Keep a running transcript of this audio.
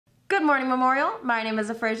Good morning, Memorial. My name is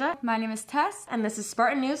Afrasia. My name is Tess. And this is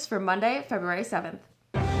Spartan News for Monday, February 7th.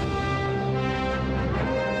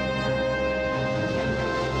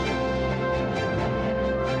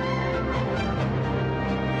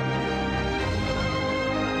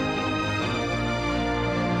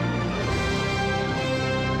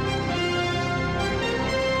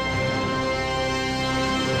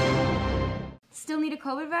 Still need a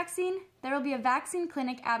COVID vaccine? There will be a vaccine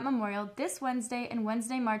clinic at Memorial this Wednesday and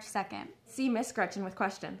Wednesday, March 2nd. See Miss Gretchen with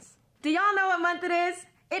questions. Do y'all know what month it is?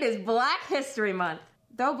 It is Black History Month.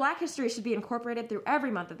 Though Black history should be incorporated through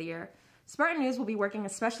every month of the year, Spartan News will be working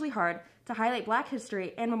especially hard to highlight Black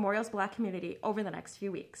history and Memorial's Black community over the next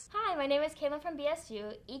few weeks. Hi, my name is Kayla from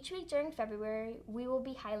BSU. Each week during February, we will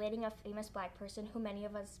be highlighting a famous Black person who many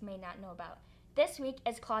of us may not know about. This week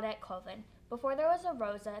is Claudette Colvin. Before there was a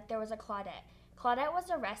Rosa, there was a Claudette. Claudette was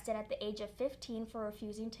arrested at the age of 15 for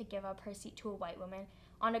refusing to give up her seat to a white woman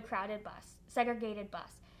on a crowded bus, segregated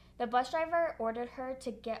bus. The bus driver ordered her to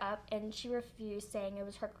get up and she refused, saying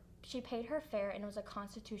she paid her fare and it was a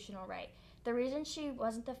constitutional right. The reason she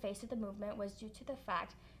wasn't the face of the movement was due to the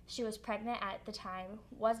fact she was pregnant at the time,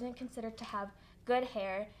 wasn't considered to have good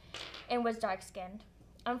hair, and was dark-skinned.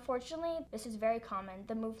 Unfortunately, this is very common.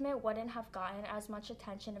 The movement wouldn't have gotten as much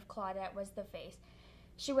attention if Claudette was the face.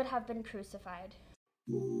 She would have been crucified.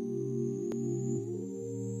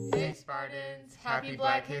 Hey Spartans, happy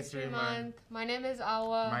Black History Month. My name is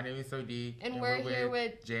Awa. My name is Sodiq. And we're here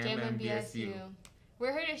with JM BSU.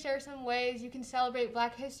 We're here to share some ways you can celebrate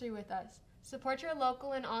Black history with us. Support your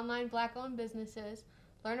local and online Black-owned businesses.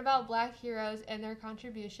 Learn about Black heroes and their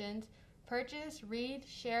contributions. Purchase, read,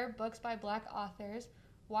 share books by Black authors.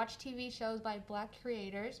 Watch TV shows by Black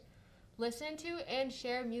creators. Listen to and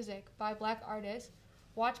share music by Black artists.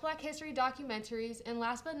 Watch Black history documentaries, and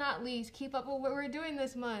last but not least, keep up with what we're doing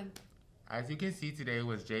this month. As you can see today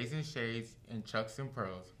was Jason Shades and Chucks and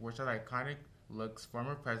Pearls, which are iconic looks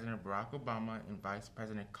former President Barack Obama and Vice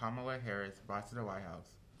President Kamala Harris brought to the White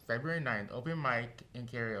House. February 9th, open mic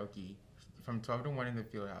and karaoke from 12 to 1 in the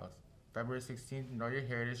Fieldhouse. February 16th, Know Your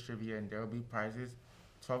Heritage Trivia, and there will be prizes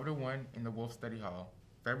 12 to 1 in the Wolf Study Hall.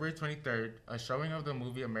 February 23rd, a showing of the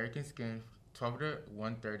movie American Skin, 12 to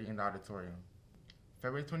 1:30 in the auditorium.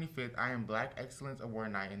 February 25th, I Am Black Excellence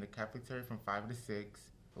Award Night in the cafeteria from 5 to 6.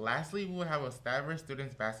 Lastly, we will have a Stavros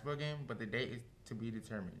students basketball game, but the date is to be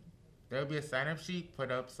determined. There will be a sign-up sheet put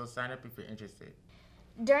up, so sign up if you're interested.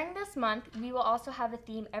 During this month, we will also have a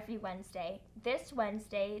theme every Wednesday. This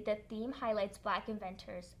Wednesday, the theme highlights Black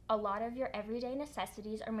inventors. A lot of your everyday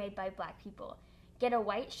necessities are made by Black people. Get a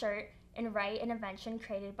white shirt and write an invention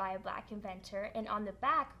created by a Black inventor, and on the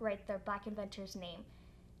back, write the Black inventor's name.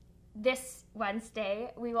 This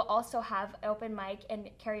Wednesday, we will also have open mic and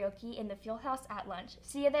karaoke in the Fieldhouse at lunch.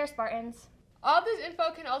 See you there, Spartans. All this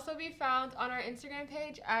info can also be found on our Instagram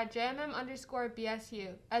page at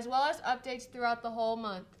JMM_BSU, as well as updates throughout the whole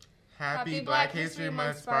month. Happy Black History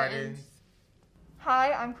Month, Spartans!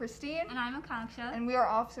 Hi, I'm Christine. And I'm Akanksha. And we are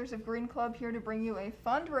officers of Green Club here to bring you a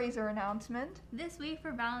fundraiser announcement. This week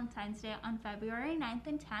for Valentine's Day on February 9th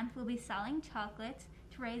and 10th, we'll be selling chocolates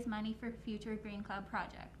to raise money for future Green Club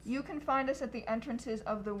projects. You can find us at the entrances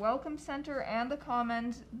of the Welcome Center and the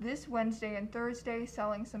Commons this Wednesday and Thursday,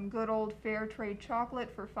 selling some good old fair trade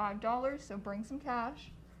chocolate for $5, so bring some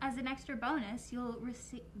cash. As an extra bonus,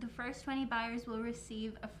 the first 20 buyers will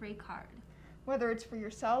receive a free card. Whether it's for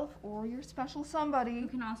yourself or your special somebody. You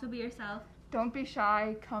can also be yourself. Don't be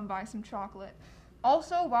shy, come buy some chocolate.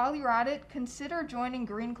 Also, while you're at it, consider joining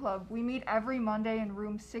Green Club. We meet every Monday in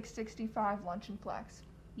room 665, Lunch and Plex.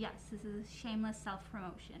 Yes, this is shameless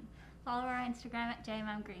self-promotion. Follow our Instagram at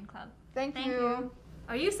JMM Green Club. Thank you.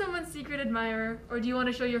 Are you someone's secret admirer, or do you want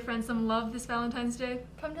to show your friends some love this Valentine's Day?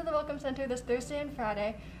 Come to the Welcome Center this Thursday and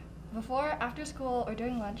Friday, before, after school, or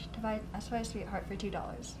during lunch to buy SY Sweetheart for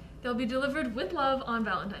 $2. They'll be delivered with love on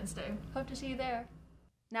Valentine's Day. Hope to see you there.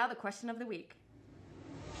 Now the question of the week.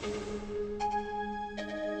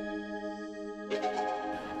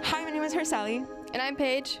 Hi, my name is Harsali. And I'm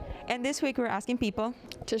Paige. And this week we're asking people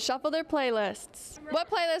to shuffle their playlists. What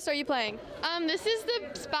playlist are you playing? This is the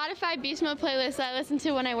Spotify Beast Mode playlist that I listen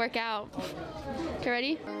to when I work out. Okay,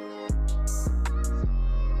 ready?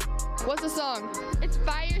 What's the song? It's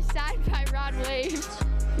By Your Side by Rod Wave.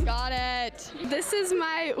 Got it. This is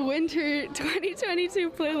my winter 2022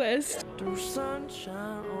 playlist. Through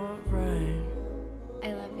sunshine or rain.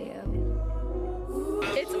 I love you.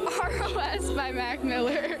 It's ROS by Mac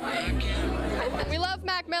Miller. We love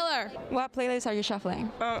Mac Miller. What playlist are you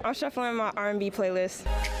shuffling? I'm shuffling my R&B playlist.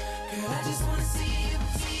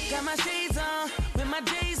 Got my shades on, with my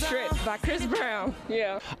days on. Trip by Chris Brown.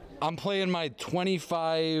 Yeah. I'm playing my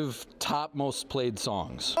 25 top most played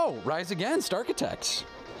songs. Oh, Rise Against, Architects.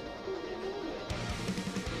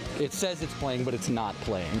 It says it's playing, but it's not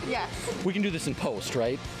playing. Yes. We can do this in post,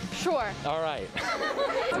 right? Sure. All right.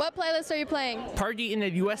 What playlist are you playing? Party in the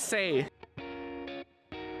USA.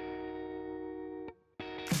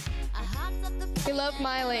 We love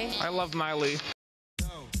Miley. I love Miley.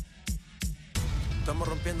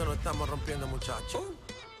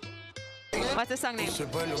 What's the song name?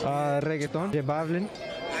 Reggaeton. J Balvin.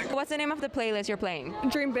 What's the name of the playlist you're playing?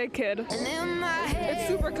 Dream Big Kid. It's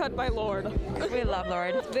Supercut by Lord. We love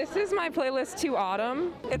Lord. This is my playlist to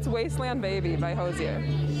Autumn. It's Wasteland Baby by Hosier.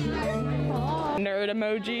 Nerd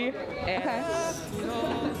emoji.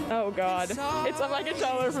 And oh god. It's like a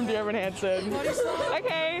teller from Dear Evan Hansen.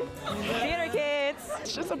 Okay. Theater kids.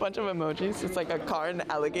 It's just a bunch of emojis. It's like a car and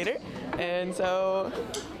an alligator. And so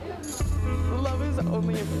Love is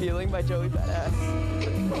Only a Feeling by Joey Badass.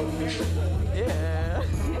 Yeah.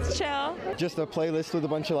 It's chill. Just a playlist with a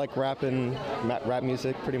bunch of like rap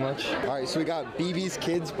music, pretty much. All right, so we got BB's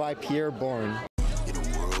Kids by Pierre Bourne. In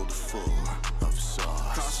a world full of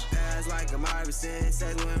sauce.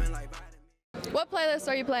 What playlist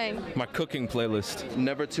are you playing? My cooking playlist.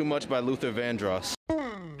 Never Too Much by Luther Vandross.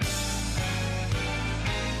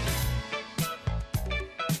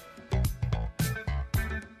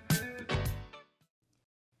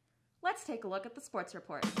 Let's take a look at the sports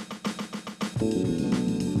report.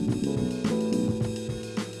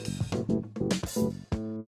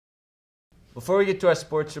 Before we get to our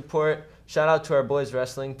sports report, shout out to our boys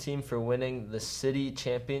wrestling team for winning the city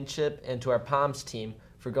championship and to our Palms team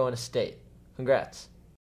for going to state. Congrats.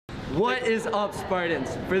 What is up,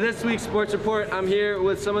 Spartans? For this week's sports report, I'm here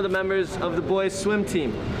with some of the members of the boys swim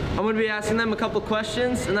team. I'm going to be asking them a couple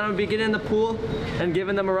questions, and then I'm going to be getting in the pool and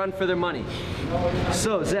giving them a run for their money.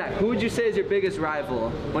 So, Zach, who would you say is your biggest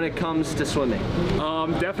rival when it comes to swimming?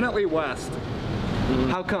 Definitely West.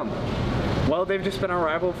 How come? Well, they've just been our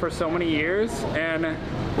rival for so many years, and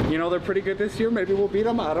you know, they're pretty good this year. Maybe we'll beat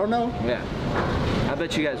them. I don't know. Yeah, I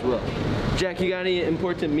bet you guys will. Jack, you got any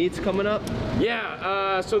important meets coming up?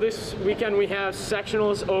 Yeah, so this weekend we have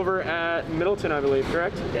sectionals over at Middleton, I believe,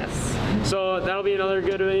 correct? Yes. So that'll be another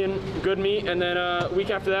good meet, and then week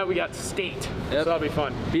after that we got state. Yep. So that'll be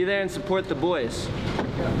fun. Be there and support the boys.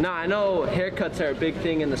 Now, I know haircuts are a big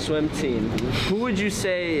thing in the swim team. Who would you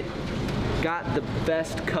say got the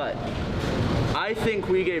best cut? I think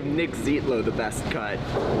we gave Nick Zietlow the best cut.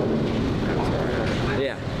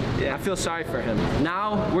 Yeah, I feel sorry for him.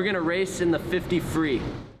 Now we're gonna race in the 50 free.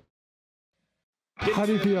 How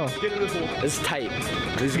do you feel? It's tight.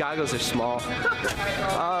 These goggles are small.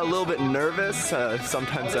 A little bit nervous.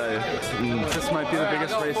 Sometimes This might be the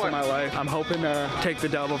biggest race of my life. I'm hoping to take the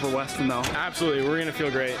dub over Weston, though. Absolutely, we're gonna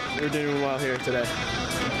feel great. We're doing well here today.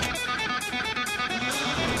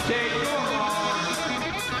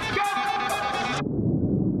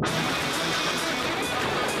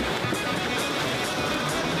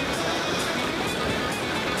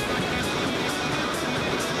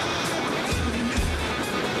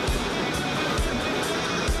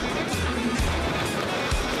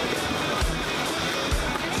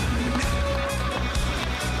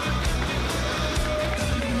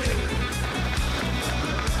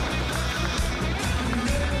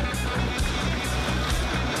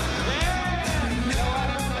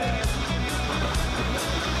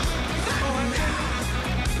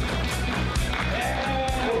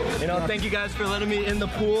 Thank you guys for letting me in the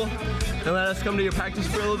pool and let us come to your practice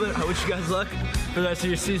for a little bit. I wish you guys luck for the rest of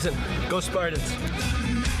your season. Go Spartans.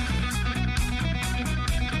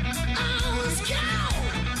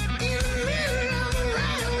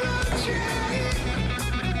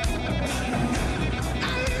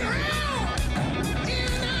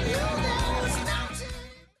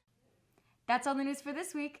 That's all the news for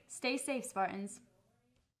this week. Stay safe, Spartans.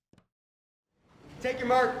 Take your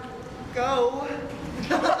mark. Go.